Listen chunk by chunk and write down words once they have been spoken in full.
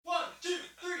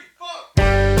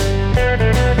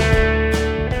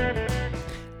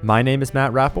My name is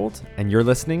Matt Rappolt, and you're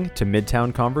listening to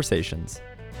Midtown Conversations.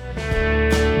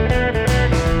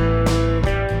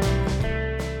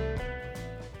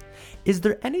 Is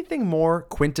there anything more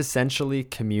quintessentially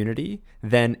community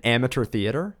than amateur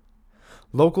theater?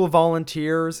 Local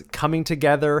volunteers coming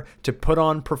together to put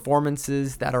on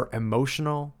performances that are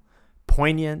emotional,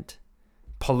 poignant,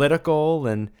 political,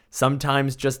 and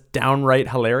sometimes just downright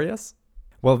hilarious?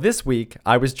 Well, this week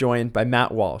I was joined by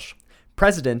Matt Walsh,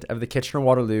 president of the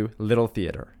Kitchener-Waterloo Little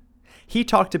Theatre. He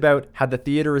talked about how the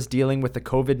theatre is dealing with the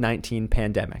COVID-19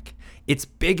 pandemic, its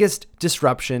biggest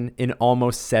disruption in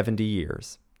almost 70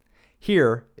 years.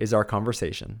 Here is our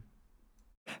conversation.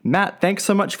 Matt, thanks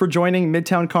so much for joining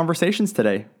Midtown Conversations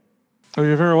today. Oh,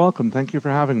 you're very welcome. Thank you for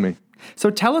having me.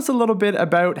 So tell us a little bit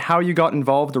about how you got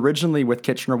involved originally with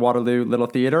Kitchener-Waterloo Little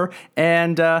Theatre,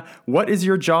 and what is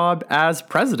your job as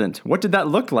president? What did that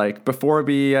look like before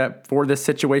this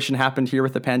situation happened here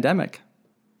with the pandemic?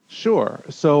 Sure.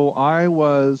 So I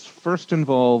was first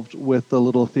involved with the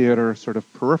Little Theatre sort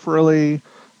of peripherally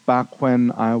back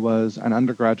when I was an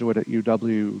undergraduate at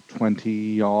UW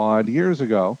 20-odd years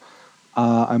ago.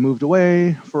 I moved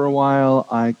away for a while.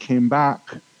 I came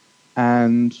back,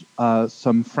 and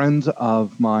some friends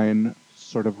of mine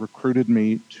sort of recruited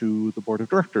me to the board of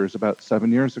directors about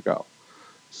 7 years ago.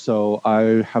 So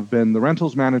I have been the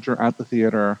rentals manager at the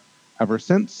theater ever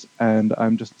since, and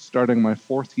I'm just starting my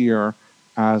fourth year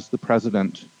as the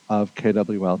president of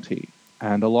KWLT.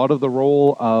 And a lot of the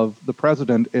role of the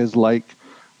president is like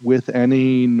with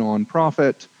any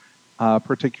nonprofit,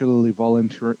 particularly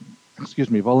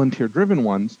volunteer-driven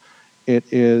ones. It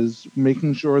is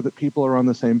making sure that people are on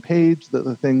the same page, that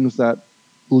the things that,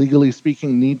 legally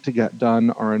speaking, need to get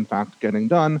done are in fact getting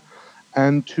done,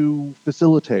 and to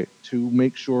facilitate, to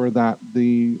make sure that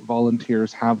the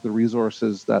volunteers have the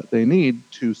resources that they need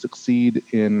to succeed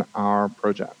in our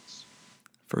projects.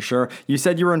 For sure. You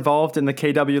said you were involved in the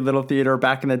KW Little Theatre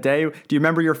back in the day. Do you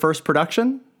remember your first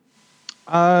production?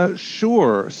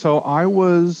 Sure. So I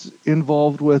was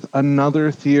involved with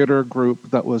another theater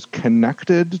group that was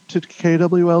connected to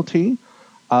KWLT.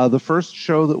 The first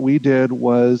show that we did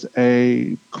was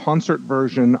a concert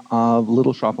version of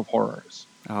Little Shop of Horrors.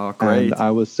 Oh, great. And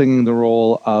I was singing the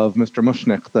role of Mr.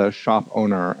 Mushnick, the shop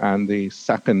owner, and the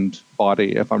second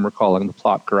body, if I'm recalling the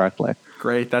plot correctly.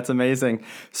 Great, that's amazing.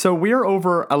 So we're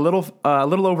over a little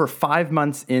over 5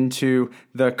 months into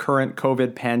the current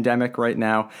COVID pandemic right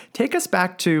now. Take us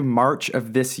back to March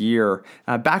of this year,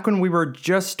 back when we were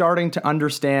just starting to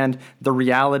understand the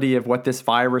reality of what this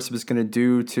virus was going to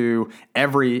do to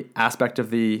every aspect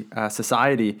of the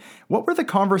society. What were the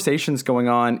conversations going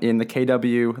on in the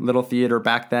KW Little Theatre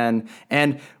back then?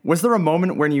 And was there a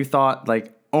moment when you thought,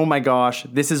 like, oh my gosh,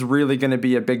 this is really going to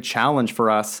be a big challenge for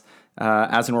us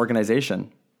as an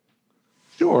organization?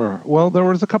 Sure. Well, there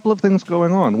was a couple of things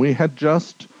going on. We had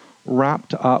just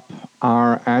wrapped up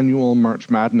our annual March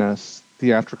Madness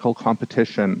theatrical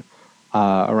competition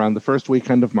around the first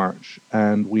weekend of March,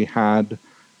 and we had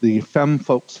the Femme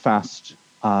Folks Fest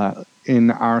in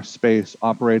our space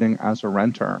operating as a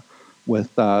renter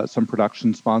with some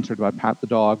production sponsored by Pat the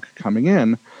Dog coming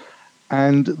in.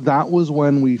 And that was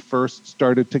when we first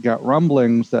started to get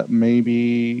rumblings that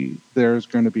maybe there's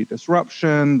going to be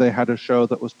disruption. They had a show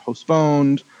that was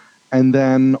postponed, and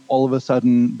then all of a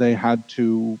sudden they had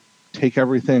to take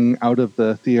everything out of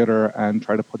the theater and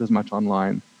try to put as much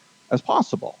online as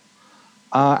possible.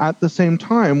 At the same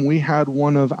time, we had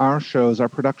one of our shows, our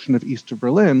production of East of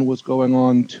Berlin, was going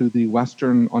on to the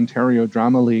Western Ontario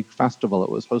Drama League Festival. It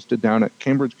was hosted down at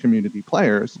Cambridge Community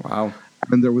Players. Wow.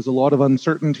 And there was a lot of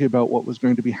uncertainty about what was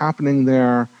going to be happening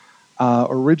there.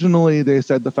 Originally, they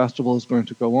said the festival is going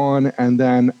to go on, and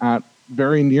then at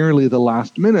very nearly the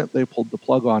last minute, they pulled the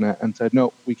plug on it and said,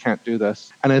 no, we can't do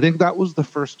this. And I think that was the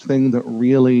first thing that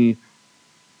really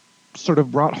sort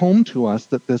of brought home to us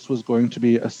that this was going to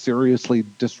be a seriously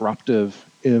disruptive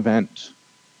event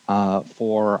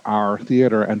for our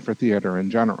theater and for theater in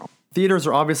general. Theaters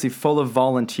are obviously full of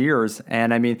volunteers,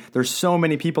 and I mean, there's so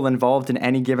many people involved in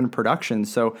any given production.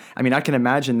 So, I mean, I can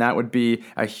imagine that would be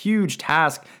a huge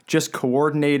task, just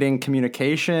coordinating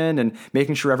communication and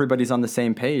making sure everybody's on the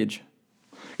same page.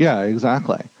 Yeah,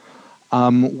 exactly.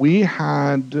 We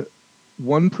had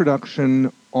one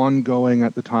production ongoing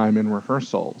at the time in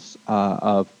rehearsals,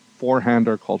 a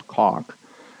four-hander called Cock.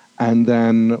 And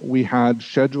then we had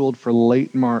scheduled for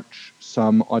late March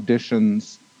some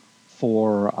auditions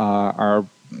for our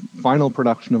final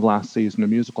production of last season, a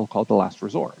musical called The Last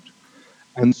Resort.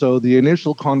 And so the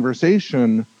initial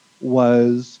conversation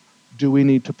was, do we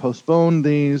need to postpone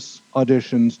these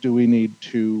auditions? Do we need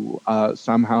to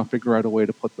somehow figure out a way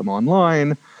to put them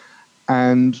online?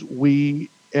 And we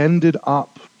ended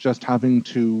up just having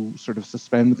to sort of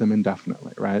suspend them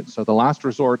indefinitely, right? So the last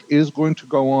resort is going to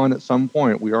go on at some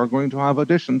point. We are going to have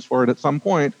auditions for it at some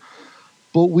point,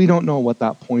 but we don't know what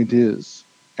that point is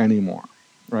anymore,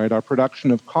 right? Our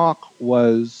production of Cock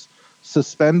was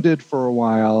suspended for a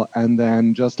while, and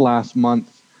then just last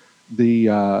month,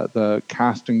 the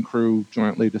cast and crew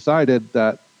jointly decided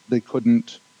that they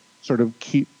couldn't sort of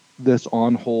keep this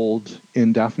on hold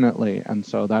indefinitely, and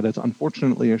so that is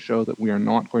unfortunately a show that we are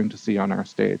not going to see on our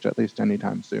stage, at least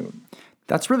anytime soon.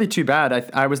 That's really too bad.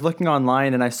 I was looking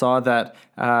online and I saw that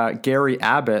Gary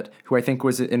Abbott, who I think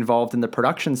was involved in the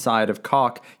production side of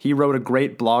Cock, he wrote a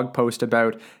great blog post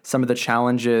about some of the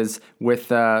challenges with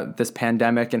this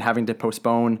pandemic and having to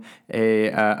postpone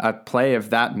a play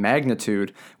of that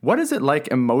magnitude. What is it like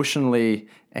emotionally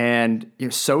and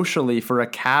socially for a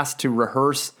cast to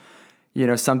rehearse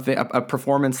something, a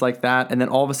performance like that, and then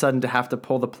all of a sudden to have to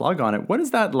pull the plug on it? What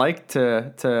is that like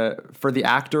for the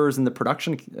actors and the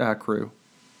production crew?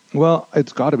 Well,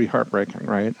 it's got to be heartbreaking,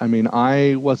 right? I mean,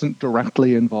 I wasn't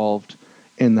directly involved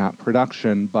in that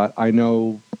production, but I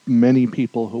know many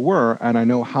people who were, and I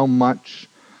know how much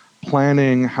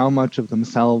planning, how much of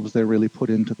themselves they really put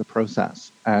into the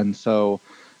process. And so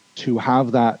to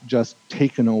have that just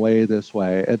taken away this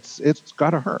way, it's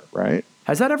got to hurt, right?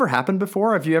 Has that ever happened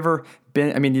before? Have you ever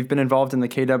been, you've been involved in the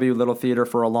KW Little Theater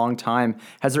for a long time.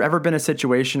 Has there ever been a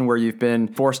situation where you've been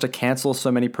forced to cancel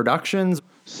so many productions?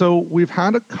 So we've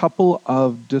had a couple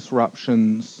of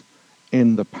disruptions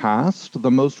in the past.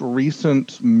 The most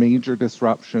recent major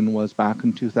disruption was back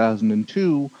in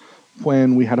 2002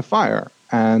 when we had a fire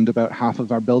and about half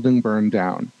of our building burned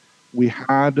down. We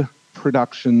had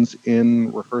productions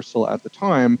in rehearsal at the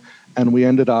time, and we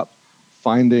ended up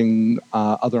finding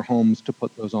other homes to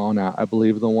put those on at. I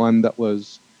believe the one that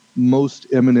was most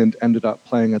imminent ended up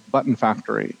playing at the Button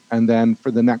Factory. And then for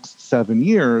the next 7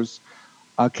 years,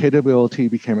 KWLT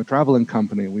became a traveling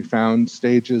company. We found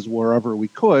stages wherever we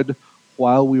could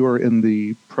while we were in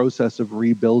the process of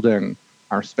rebuilding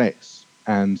our space.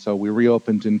 And so we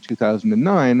reopened in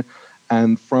 2009.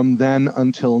 And from then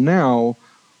until now,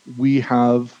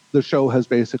 the show has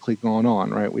basically gone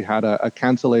on, right? We had a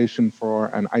cancellation for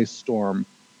an ice storm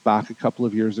back a couple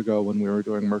of years ago when we were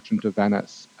doing Merchant of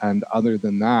Venice. And other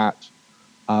than that,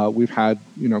 we've had,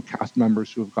 cast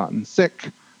members who have gotten sick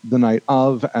the night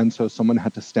of, and so someone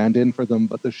had to stand in for them,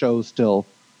 but the show still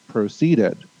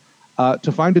proceeded.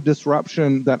 To find a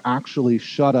disruption that actually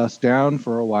shut us down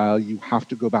for a while, you have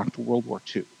to go back to World War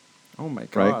II. Oh my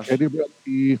gosh. Right?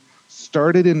 KWLT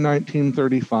started in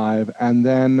 1935 and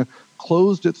then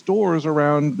closed its doors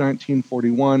around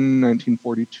 1941,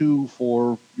 1942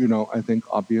 for, I think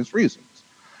obvious reasons.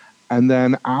 And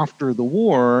then after the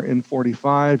war in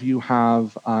 1945, you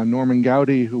have Norman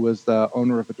Gowdy, who was the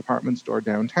owner of a department store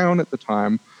downtown at the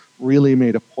time, really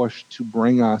made a push to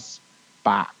bring us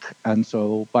back. And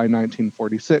so by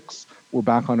 1946, we're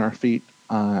back on our feet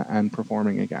and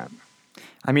performing again.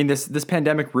 I mean, this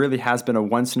pandemic really has been a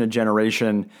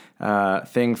once-in-a-generation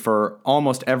thing for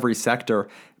almost every sector.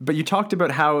 But you talked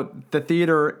about how the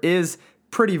theater is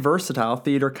pretty versatile.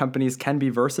 Theater companies can be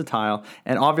versatile.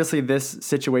 And obviously this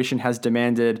situation has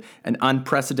demanded an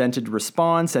unprecedented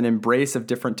response and embrace of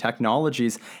different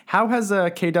technologies. How has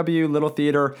KW Little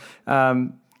Theater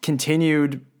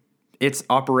continued its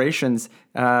operations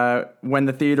when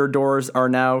the theater doors are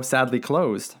now sadly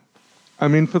closed? I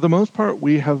mean, for the most part,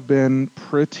 we have been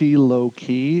pretty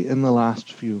low-key in the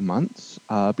last few months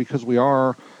because we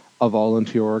are a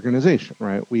volunteer organization,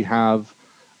 right? We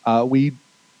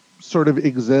sort of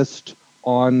exist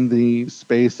on the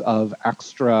space of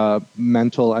extra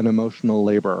mental and emotional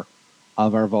labor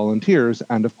of our volunteers,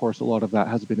 and of course, a lot of that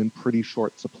has been in pretty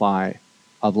short supply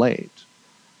of late.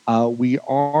 We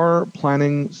are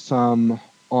planning some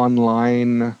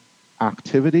online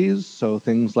activities, so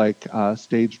things like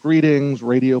staged readings,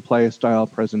 radio play style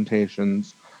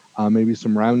presentations, maybe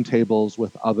some roundtables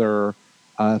with other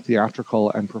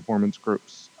theatrical and performance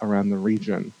groups around the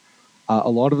region. A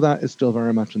lot of that is still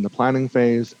very much in the planning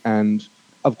phase, and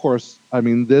of course, I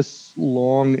mean, this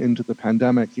long into the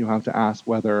pandemic, you have to ask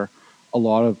whether a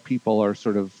lot of people are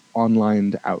sort of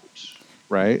onlined out,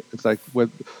 right? It's like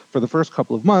for the first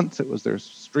couple of months, there's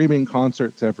streaming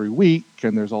concerts every week,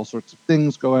 and there's all sorts of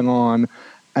things going on.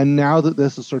 And now that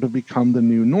this has sort of become the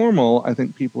new normal, I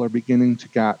think people are beginning to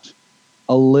get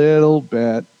a little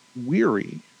bit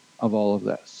weary of all of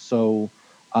this. So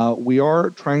we are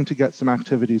trying to get some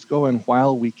activities going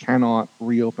while we cannot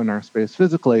reopen our space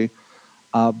physically.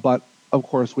 But of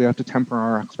course, we have to temper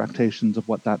our expectations of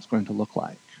what that's going to look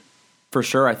like. For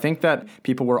sure. I think that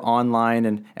people were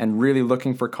online and really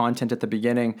looking for content at the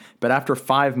beginning. But after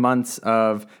 5 months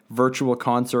of virtual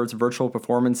concerts, virtual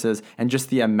performances, and just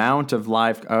the amount of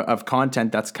live of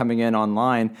content that's coming in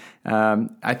online,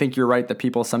 I think you're right that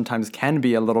people sometimes can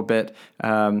be a little bit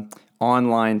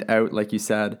online out, like you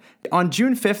said. On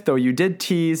June 5th, though, you did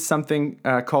tease something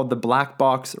called the Black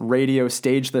Box Radio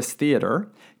Stageless Theater.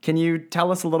 Can you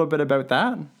tell us a little bit about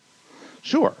that?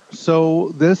 Sure. So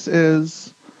this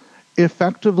is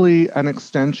effectively an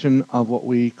extension of what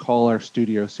we call our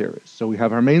studio series. So we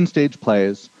have our main stage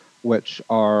plays, which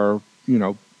are,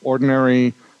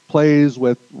 ordinary plays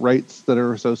with rights that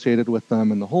are associated with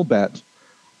them and the whole bit.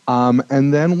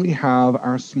 And then we have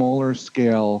our smaller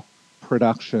scale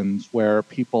productions where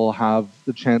people have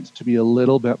the chance to be a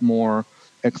little bit more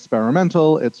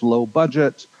experimental. It's low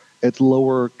budget. It's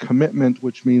lower commitment,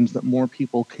 which means that more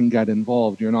people can get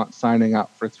involved. You're not signing up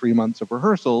for 3 months of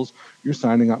rehearsals. You're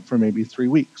signing up for maybe 3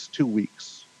 weeks, 2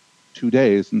 weeks, 2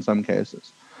 days in some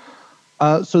cases.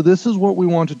 So this is what we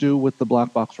want to do with the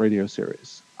Black Box Radio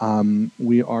series.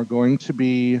 We are going to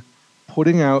be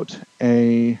putting out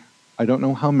I don't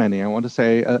know how many, I want to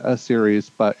say a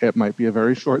series, but it might be a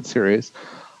very short series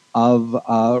of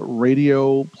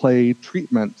radio play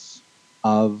treatments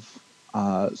of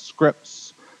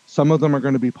scripts. Some of them are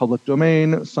going to be public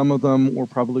domain. Some of them we're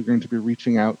probably going to be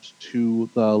reaching out to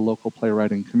the local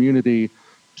playwriting community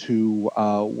to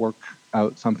work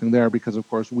out something there because, of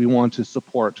course, we want to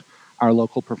support our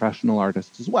local professional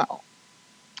artists as well.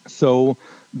 So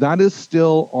that is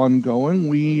still ongoing.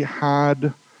 We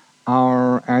had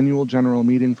our annual general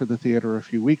meeting for the theater a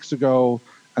few weeks ago,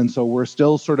 and so we're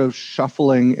still sort of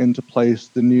shuffling into place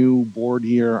the new board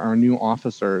year, our new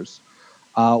officers.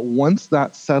 Once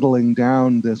that's settling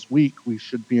down this week, we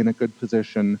should be in a good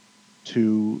position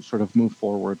to sort of move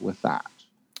forward with that.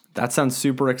 That sounds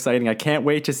super exciting. I can't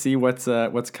wait to see what's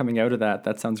coming out of that.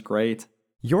 That sounds great.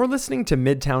 You're listening to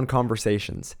Midtown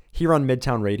Conversations here on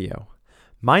Midtown Radio.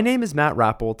 My name is Matt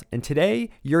Rappolt, and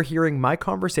today you're hearing my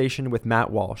conversation with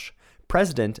Matt Walsh,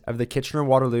 president of the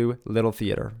Kitchener-Waterloo Little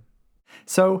Theatre.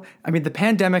 So, the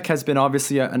pandemic has been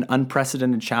obviously an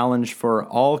unprecedented challenge for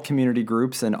all community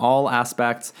groups and all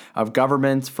aspects of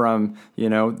government from,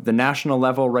 the national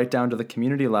level right down to the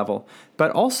community level.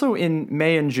 But also in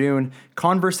May and June,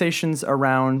 conversations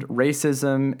around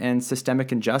racism and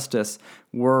systemic injustice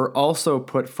were also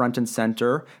put front and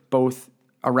center, both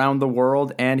around the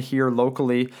world and here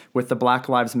locally with the Black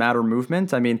Lives Matter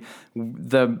movement.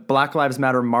 The Black Lives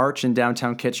Matter march in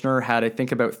downtown Kitchener had, I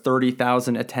think, about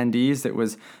 30,000 attendees. It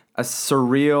was a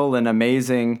surreal and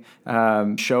amazing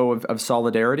show of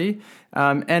solidarity.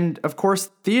 And of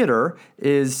course, theater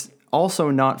is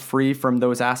also not free from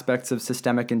those aspects of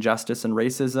systemic injustice and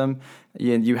racism.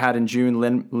 You had in June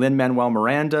Lin-Manuel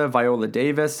Miranda, Viola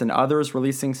Davis, and others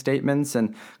releasing statements,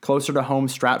 and closer to home,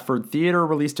 Stratford Theatre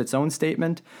released its own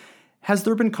statement. Has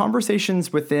there been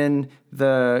conversations within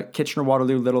the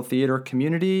Kitchener-Waterloo Little Theatre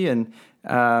community and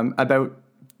about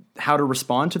how to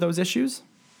respond to those issues?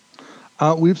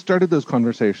 We've started those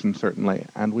conversations, certainly,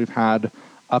 and we've had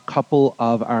a couple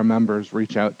of our members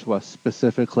reach out to us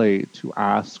specifically to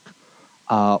ask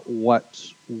what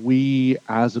we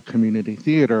as a community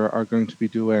theater are going to be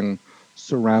doing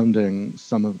surrounding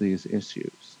some of these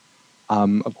issues.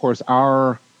 Of course,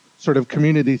 our sort of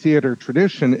community theater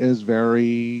tradition is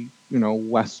very,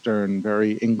 Western,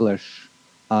 very English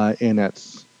in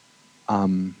its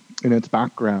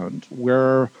background.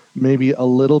 We're maybe a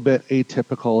little bit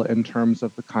atypical in terms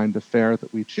of the kind of fare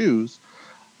that we choose,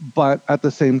 but at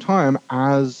the same time,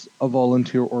 as a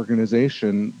volunteer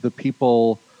organization, the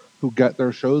people who get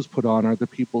their shows put on are the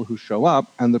people who show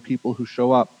up, and the people who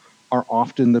show up are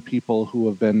often the people who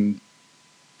have been,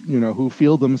 who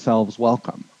feel themselves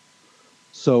welcome.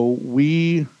 So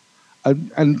this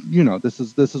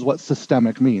is what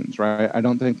systemic means, right? I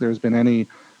don't think there's been any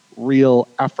real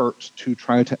effort to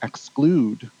try to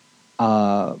exclude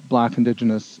Black,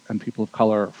 Indigenous, and people of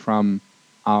color from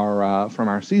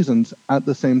our seasons. At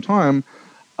the same time,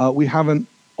 we haven't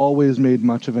always made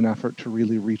much of an effort to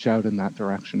really reach out in that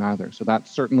direction either. So that's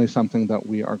certainly something that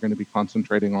we are going to be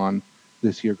concentrating on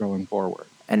this year going forward.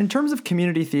 And in terms of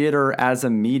community theater as a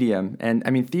medium,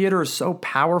 and theater is so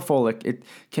powerful, it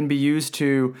can be used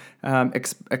to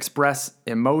express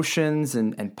emotions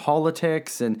and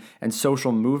politics and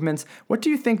social movements. What do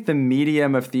you think the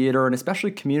medium of theater, and especially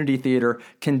community theater,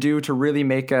 can do to really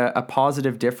make a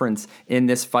positive difference in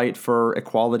this fight for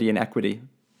equality and equity?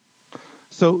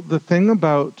 So the thing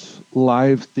about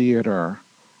live theater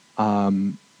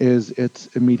is its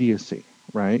immediacy,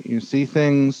 right? You see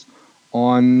things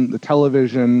on the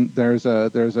television, there's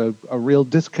a real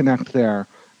disconnect there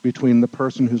between the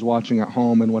person who's watching at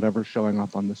home and whatever's showing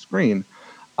up on the screen.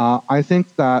 I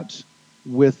think that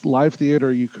with live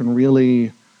theater, you can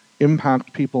really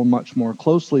impact people much more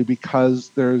closely because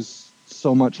there's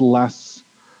so much less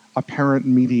apparent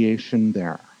mediation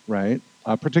there, right?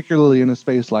 Particularly in a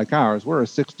space like ours, we're a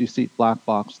 60-seat black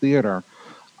box theater.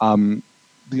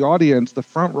 The audience, the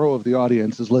front row of the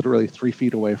audience, is literally 3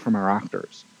 feet away from our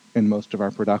actors in most of our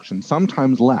productions,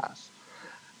 sometimes less.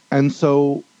 And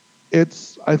so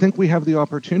I think we have the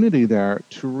opportunity there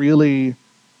to really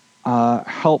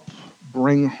help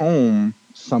bring home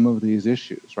some of these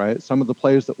issues, right? Some of the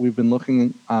plays that we've been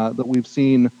that we've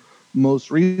seen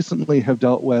most recently have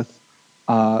dealt with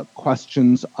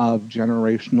questions of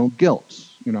generational guilt.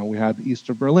 We had East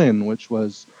of Berlin, which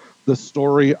was the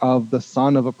story of the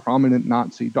son of a prominent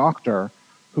Nazi doctor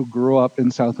who grew up in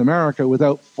South America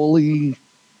without fully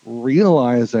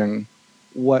realizing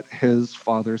what his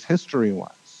father's history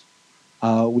was.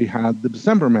 We had The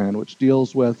December Man, which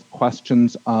deals with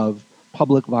questions of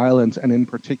public violence and in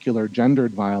particular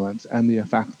gendered violence and the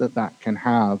effect that that can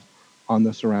have on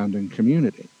the surrounding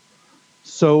community.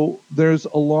 So there's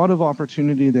a lot of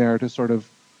opportunity there to sort of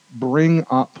bring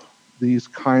up these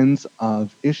kinds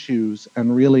of issues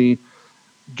and really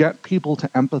get people to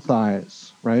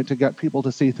empathize, right? To get people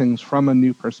to see things from a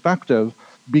new perspective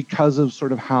because of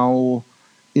sort of how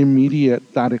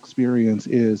immediate that experience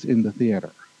is in the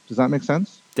theater. Does that make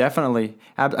sense? Definitely.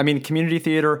 I mean, community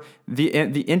theater, the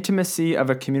intimacy of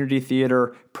a community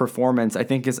theater performance, I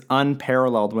think, is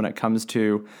unparalleled when it comes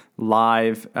to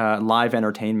live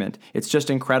entertainment. It's just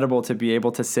incredible to be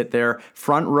able to sit there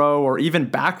front row or even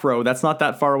back row, that's not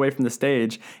that far away from the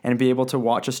stage, and be able to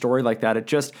watch a story like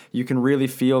that. You can really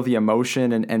feel the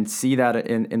emotion and see that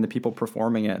in the people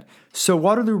performing it. So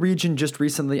Waterloo Region just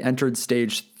recently entered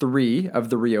stage 3 of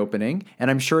the reopening,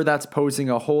 and I'm sure that's posing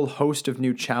a whole host of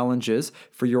new challenges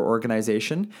for your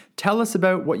organization. Tell us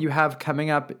about what you have coming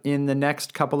up in the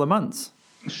next couple of months.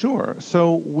 Sure.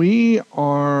 So we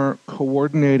are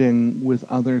coordinating with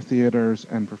other theaters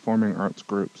and performing arts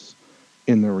groups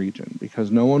in the region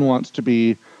because no one wants to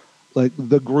be like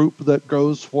the group that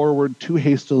goes forward too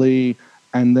hastily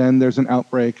and then there's an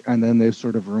outbreak and then they've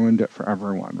sort of ruined it for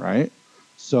everyone, right?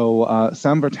 So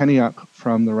Sam Barteniuk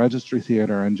from the Registry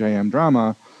Theater and JM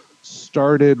Drama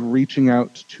started reaching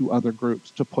out to other groups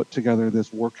to put together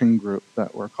this working group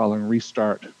that we're calling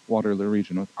Restart Waterloo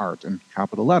Region with art in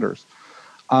capital letters.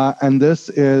 And this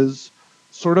is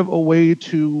sort of a way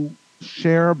to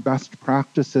share best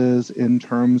practices in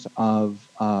terms of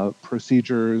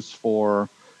procedures for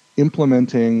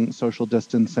implementing social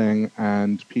distancing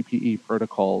and PPE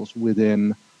protocols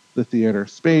within the theater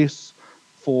space,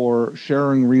 for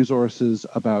sharing resources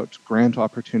about grant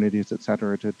opportunities, et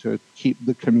cetera, to keep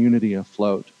the community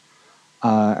afloat,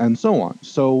 and so on.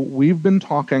 So we've been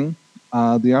talking.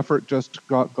 The effort just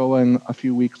got going a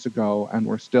few weeks ago, and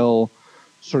we're still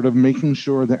sort of making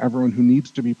sure that everyone who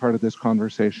needs to be part of this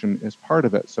conversation is part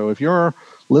of it. So if you're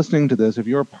listening to this, if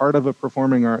you're part of a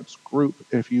performing arts group,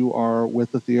 if you are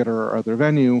with the theater or other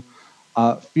venue,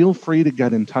 feel free to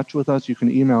get in touch with us. You can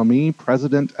email me,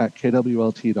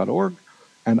 president@kwlt.org,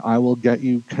 and I will get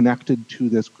you connected to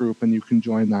this group and you can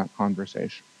join that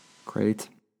conversation. Great.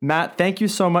 Matt, thank you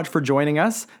so much for joining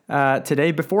us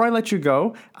today. Before I let you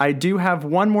go, I do have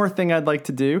one more thing I'd like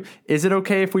to do. Is it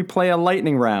okay if we play a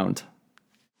lightning round?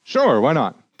 Sure, why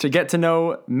not? To get to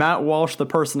know Matt Walsh, the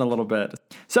person, a little bit.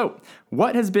 So,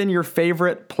 what has been your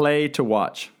favorite play to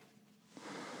watch?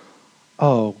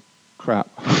 Oh, crap.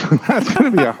 That's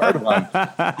going to be a hard one.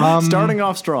 Starting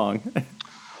off strong.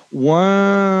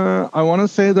 I want to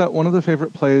say that one of the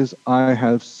favorite plays I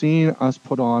have seen us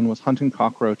put on was Hunting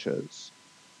Cockroaches,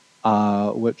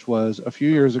 which was a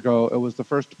few years ago. It was the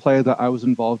first play that I was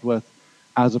involved with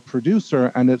as a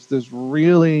producer, and it's this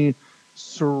really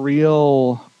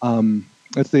surreal,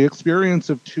 it's the experience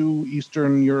of two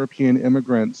Eastern European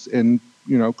immigrants in,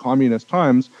 communist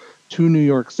times to New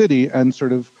York City and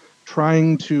sort of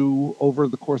trying to, over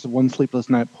the course of one sleepless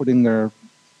night, putting their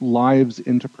lives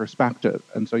into perspective.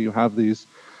 And so you have these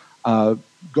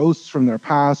ghosts from their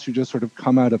past who just sort of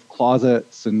come out of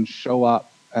closets and show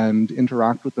up and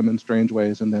interact with them in strange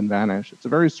ways and then vanish. It's a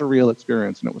very surreal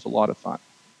experience, and it was a lot of fun.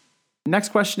 Next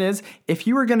question is, if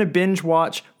you were going to binge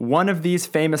watch one of these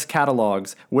famous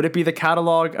catalogs, would it be the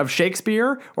catalog of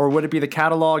Shakespeare or would it be the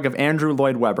catalog of Andrew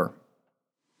Lloyd Webber?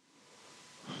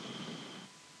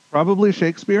 Probably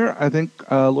Shakespeare. I think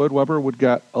Lloyd Webber would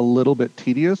get a little bit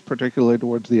tedious, particularly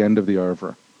towards the end of the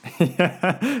oeuvre.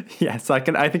 Yes, I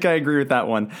think I agree with that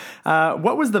one.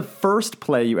 What was the first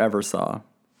play you ever saw?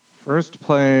 First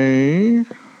play?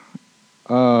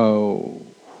 Oh...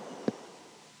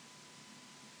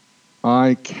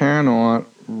 I cannot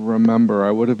remember.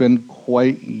 I would have been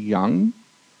quite young.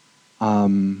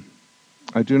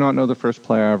 I do not know the first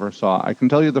play I ever saw. I can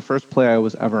tell you the first play I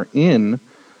was ever in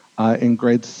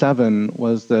grade 7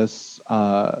 was this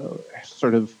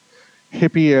sort of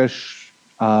hippie-ish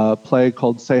play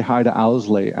called Say Hi to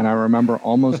Owsley, and I remember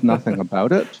almost nothing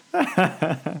about it.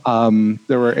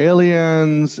 There were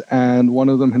aliens, and one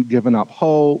of them had given up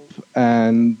hope,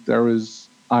 and there was,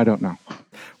 I don't know.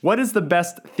 What is the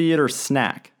best theater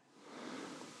snack?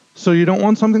 So you don't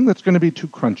want something that's going to be too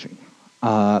crunchy.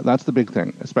 That's the big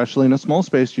thing. Especially in a small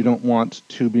space, you don't want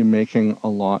to be making a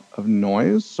lot of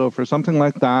noise. So for something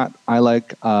like that, I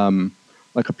like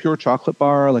a pure chocolate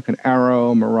bar, like an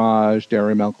Arrow, Mirage,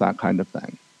 Dairy Milk, that kind of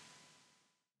thing.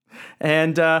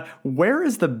 And where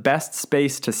is the best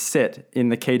space to sit in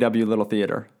the KW Little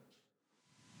Theater?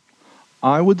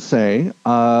 I would say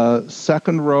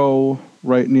second row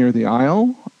right near the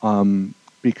aisle,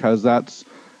 because that's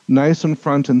nice and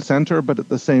front and center, but at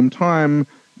the same time,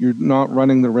 you're not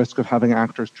running the risk of having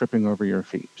actors tripping over your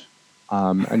feet.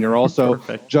 And you're also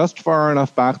just far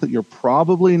enough back that you're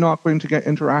probably not going to get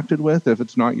interacted with if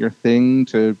it's not your thing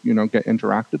to, get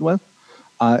interacted with.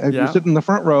 If you sit in the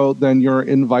front row, then you're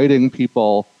inviting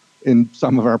people in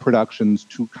some of our productions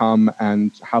to come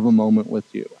and have a moment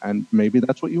with you. And maybe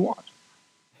that's what you want.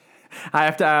 I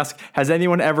have to ask, has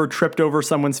anyone ever tripped over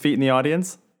someone's feet in the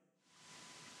audience?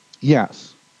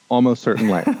 Yes, almost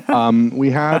certainly. When we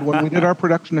did our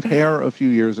production of Hair a few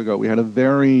years ago, we had a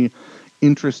very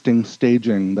interesting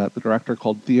staging that the director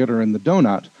called Theater in the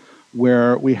Donut,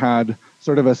 where we had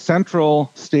sort of a central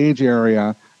stage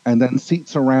area and then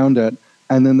seats around it,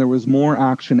 and then there was more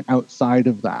action outside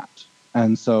of that.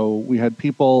 And so we had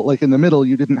people, like in the middle,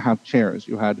 you didn't have chairs,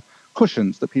 you had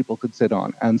cushions that people could sit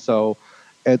on. And so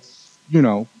it's, you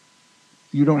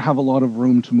don't have a lot of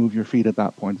room to move your feet at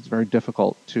that point. It's very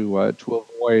difficult to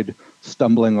avoid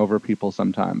stumbling over people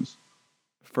sometimes.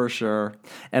 For sure.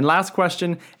 And last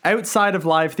question, outside of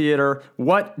live theater,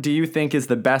 what do you think is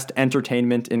the best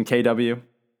entertainment in KW?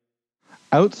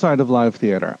 Outside of live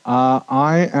theater,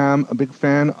 I am a big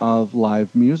fan of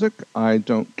live music. I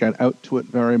don't get out to it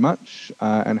very much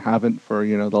and haven't for,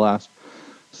 the last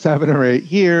 7 or 8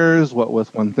 years, what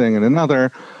with one thing and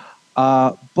another.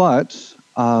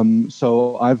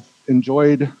 So I've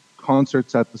enjoyed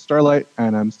concerts at the Starlight,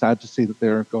 and I'm sad to see that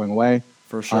they're going away.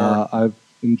 For sure. I've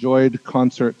enjoyed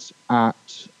concerts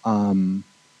at, I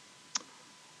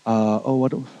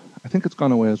think it's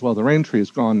gone away as well. The Rain Tree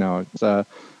is gone now. It's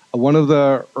one of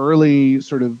the early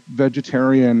sort of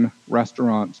vegetarian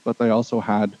restaurants, but they also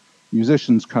had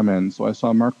musicians come in. So I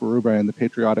saw Mark Berube and the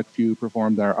Patriotic Few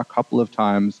perform there a couple of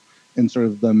times in sort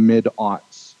of the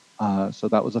mid-aughts. So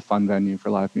that was a fun venue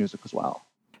for live music as well.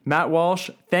 Matt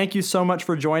Walsh, thank you so much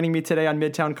for joining me today on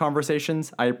Midtown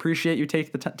Conversations. I appreciate you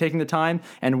taking the time,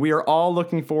 and we are all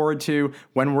looking forward to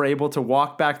when we're able to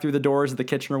walk back through the doors of the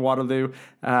Kitchener-Waterloo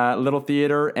Little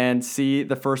Theater and see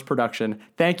the first production.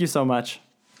 Thank you so much.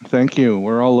 Thank you.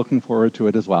 We're all looking forward to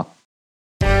it as well.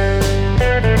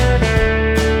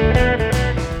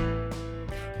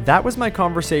 That was my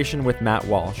conversation with Matt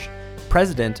Walsh,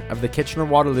 president of the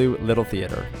Kitchener-Waterloo Little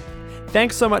Theater.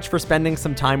 Thanks so much for spending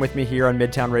some time with me here on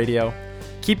Midtown Radio.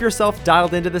 Keep yourself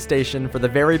dialed into the station for the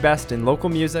very best in local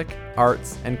music,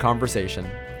 arts, and conversation.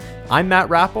 I'm Matt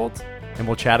Rappolt, and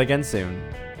we'll chat again soon.